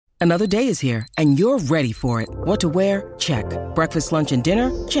Another day is here, and you're ready for it. What to wear? Check. Breakfast, lunch, and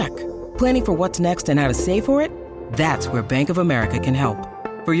dinner? Check. Planning for what's next and how to save for it? That's where Bank of America can help.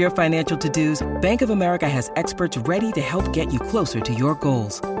 For your financial to-dos, Bank of America has experts ready to help get you closer to your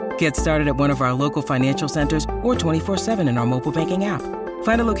goals. Get started at one of our local financial centers or 24/7 in our mobile banking app.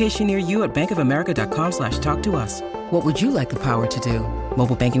 Find a location near you at bankofamerica.com/talktous. What would you like the power to do?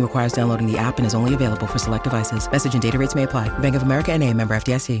 Mobile banking requires downloading the app and is only available for select devices. Message and data rates may apply. Bank of America N.A., member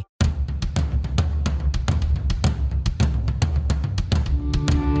FDIC.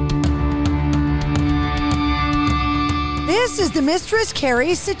 This is the Mistress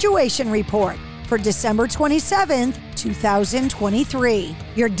Carrie Situation Report for December 27th, 2023.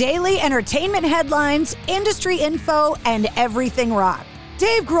 Your daily entertainment headlines, industry info, and everything rock.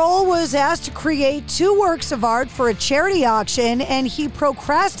 Dave Grohl was asked to create 2 works of art for a charity auction, and he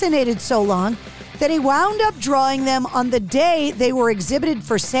procrastinated so long that he wound up drawing them on the day they were exhibited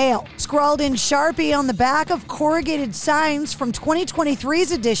for sale. Scrawled in Sharpie on the back of corrugated signs from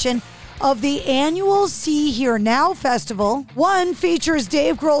 2023's edition of the annual See Here Now Festival. One features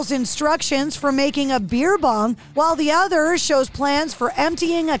Dave Grohl's instructions for making a beer bong, while the other shows plans for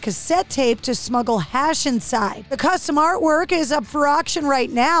emptying a cassette tape to smuggle hash inside. The custom artwork is up for auction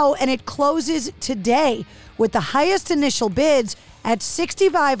right now, and it closes today with the highest initial bids at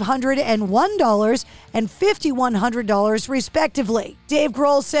 $6,501 and $5,100 respectively. Dave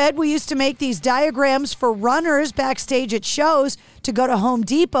Grohl said, "We used to make these diagrams for runners backstage at shows to go to Home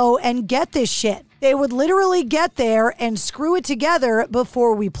Depot and get this shit. They would literally get there and screw it together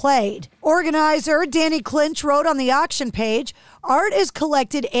before we played." Organizer Danny Clinch wrote on the auction page, "Art is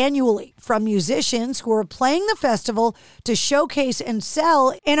collected annually from musicians who are playing the festival to showcase and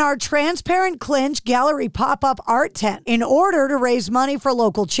sell in our transparent Clinch Gallery pop-up art tent in order to raise money for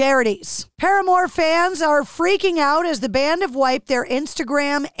local charities." Paramore fans are freaking out as the band have wiped their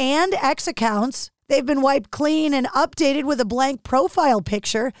Instagram and X accounts. They've been wiped clean and updated with a blank profile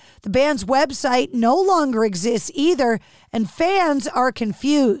picture. The band's website no longer exists either, and fans are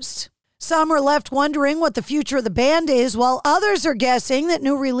confused. Some are left wondering what the future of the band is, while others are guessing that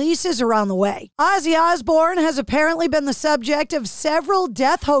new releases are on the way. Ozzy Osbourne has apparently been the subject of several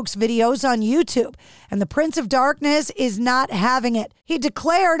death hoax videos on YouTube, and the Prince of Darkness is not having it. He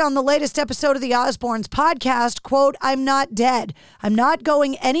declared on the latest episode of the Osbournes podcast, quote, "I'm not dead. I'm not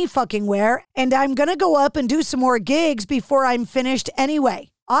going any fucking where, and I'm gonna go up and do some more gigs before I'm finished anyway."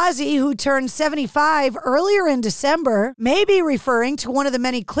 Ozzy, who turned 75 earlier in December, may be referring to one of the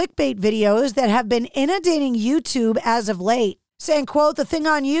many clickbait videos that have been inundating YouTube as of late. Saying, quote, "The thing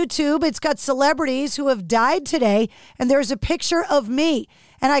on YouTube, it's got celebrities who have died today, and there's a picture of me.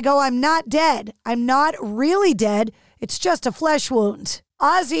 And I go, I'm not dead. I'm not really dead. It's just a flesh wound."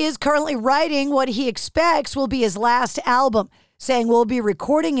 Ozzy is currently writing what he expects will be his last album, saying we'll be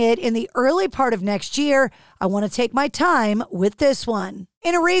recording it in the early part of next year. I want to take my time with this one.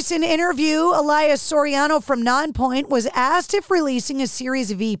 In a recent interview, Elias Soriano from Nonpoint was asked if releasing a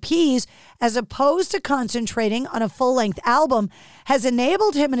series of EPs as opposed to concentrating on a full-length album has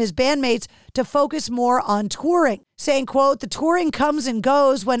enabled him and his bandmates to focus more on touring. Saying, quote, "The touring comes and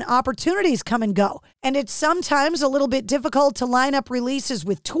goes when opportunities come and go, and it's sometimes a little bit difficult to line up releases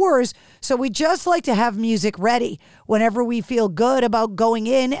with tours, so we just like to have music ready. Whenever we feel good about going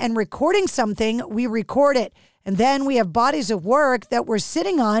in and recording something, we record it. And then we have bodies of work that we're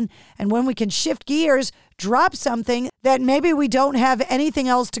sitting on, and when we can shift gears, drop something that maybe we don't have anything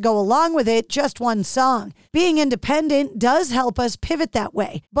else to go along with it, just one song. Being independent does help us pivot that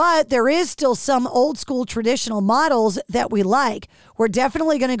way, but there is still some old school traditional models that we like. We're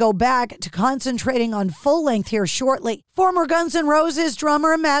definitely going to go back to concentrating on full length here shortly." Former Guns N' Roses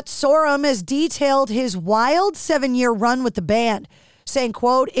drummer Matt Sorum has detailed his wild 7-year run with the band, saying,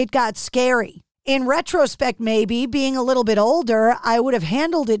 quote, "It got scary. In retrospect, maybe, being a little bit older, I would have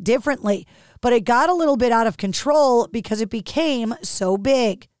handled it differently, but it got a little bit out of control because it became so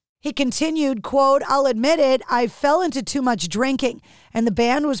big." He continued, quote, "I'll admit it, I fell into too much drinking, and the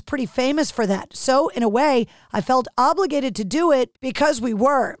band was pretty famous for that. So, in a way, I felt obligated to do it because we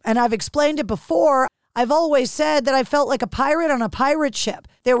were, and I've explained it before. I've always said that I felt like a pirate on a pirate ship.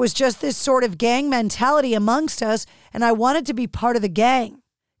 There was just this sort of gang mentality amongst us, and I wanted to be part of the gang."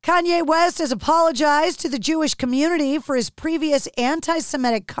 Kanye West has apologized to the Jewish community for his previous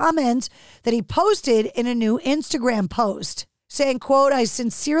anti-Semitic comments that he posted in a new Instagram post, saying, quote, "I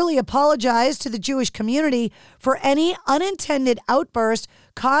sincerely apologize to the Jewish community for any unintended outburst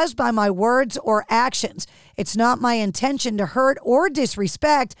caused by my words or actions. It's not my intention to hurt or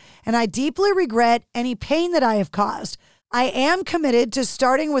disrespect, and I deeply regret any pain that I have caused. I am committed to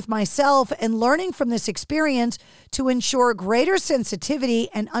starting with myself and learning from this experience to ensure greater sensitivity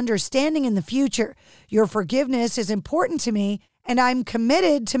and understanding in the future. Your forgiveness is important to me, and I'm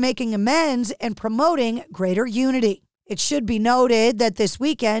committed to making amends and promoting greater unity. It should be noted that this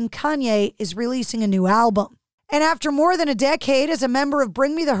weekend, Kanye is releasing a new album. And after more than a decade as a member of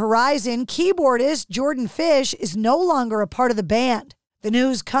Bring Me the Horizon, keyboardist Jordan Fish is no longer a part of the band. The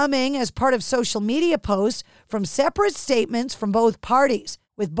news coming as part of social media posts from separate statements from both parties,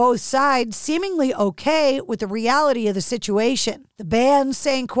 with both sides seemingly okay with the reality of the situation. The band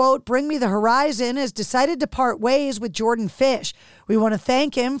saying, quote, "Bring Me the Horizon" has decided to part ways with Jordan Fish. We want to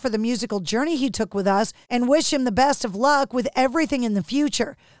thank him for the musical journey he took with us and wish him the best of luck with everything in the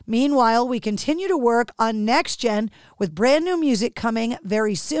future. Meanwhile, we continue to work on Next Gen with brand new music coming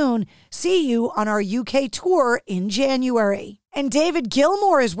very soon. See you on our UK tour in January. And David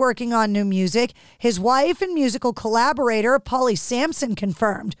Gilmour is working on new music. His wife and musical collaborator, Polly Sampson,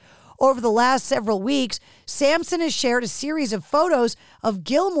 confirmed. Over the last several weeks, Sampson has shared a series of photos of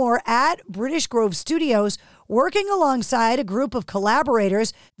Gilmour at British Grove Studios, working alongside a group of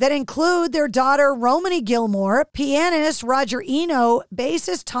collaborators that include their daughter, Romany Gilmour, pianist Roger Eno,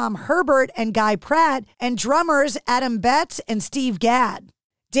 bassist Tom Herbert and Guy Pratt, and drummers Adam Betts and Steve Gadd.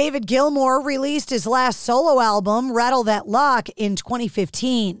 David Gilmour released his last solo album, Rattle That Lock, in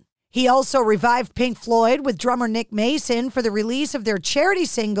 2015. He also revived Pink Floyd with drummer Nick Mason for the release of their charity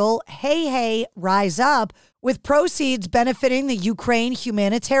single, Hey Hey, Rise Up, with proceeds benefiting the Ukraine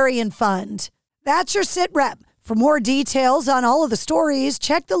Humanitarian Fund. That's your Sit Rep. For more details on all of the stories,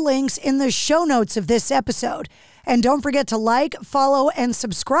 check the links in the show notes of this episode. And don't forget to like, follow, and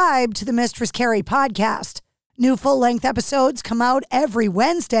subscribe to the Mistress Carrie podcast. New full-length episodes come out every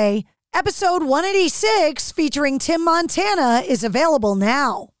Wednesday. Episode 186, featuring Tim Montana, is available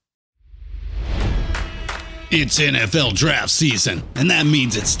now. It's NFL draft season, and that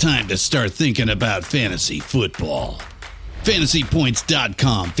means it's time to start thinking about fantasy football.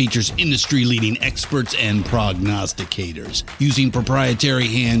 FantasyPoints.com features industry-leading experts and prognosticators using proprietary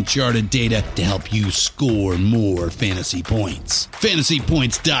hand-charted data to help you score more fantasy points.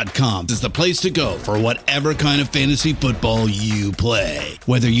 FantasyPoints.com is the place to go for whatever kind of fantasy football you play.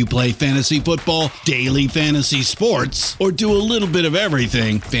 Whether you play fantasy football, daily fantasy sports, or do a little bit of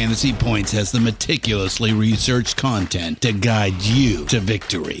everything, Fantasy Points has the meticulously researched content to guide you to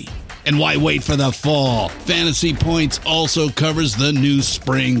victory. And why wait for the fall? Fantasy Points also covers the new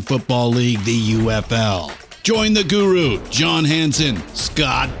spring football league, the UFL. Join the guru, John Hansen,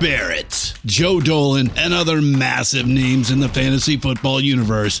 Scott Barrett, Joe Dolan, and other massive names in the fantasy football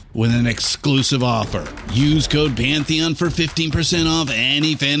universe with an exclusive offer. Use code Pantheon for 15% off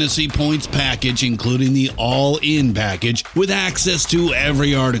any Fantasy Points package, including the all-in package, with access to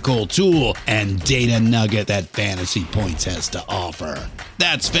every article, tool, and data nugget that Fantasy Points has to offer.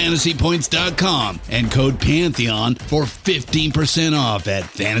 That's FantasyPoints.com and code Pantheon for 15% off at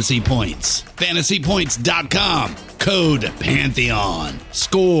Fantasy Points. FantasyPoints.com, code Pantheon.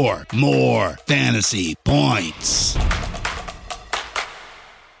 Score more fantasy points.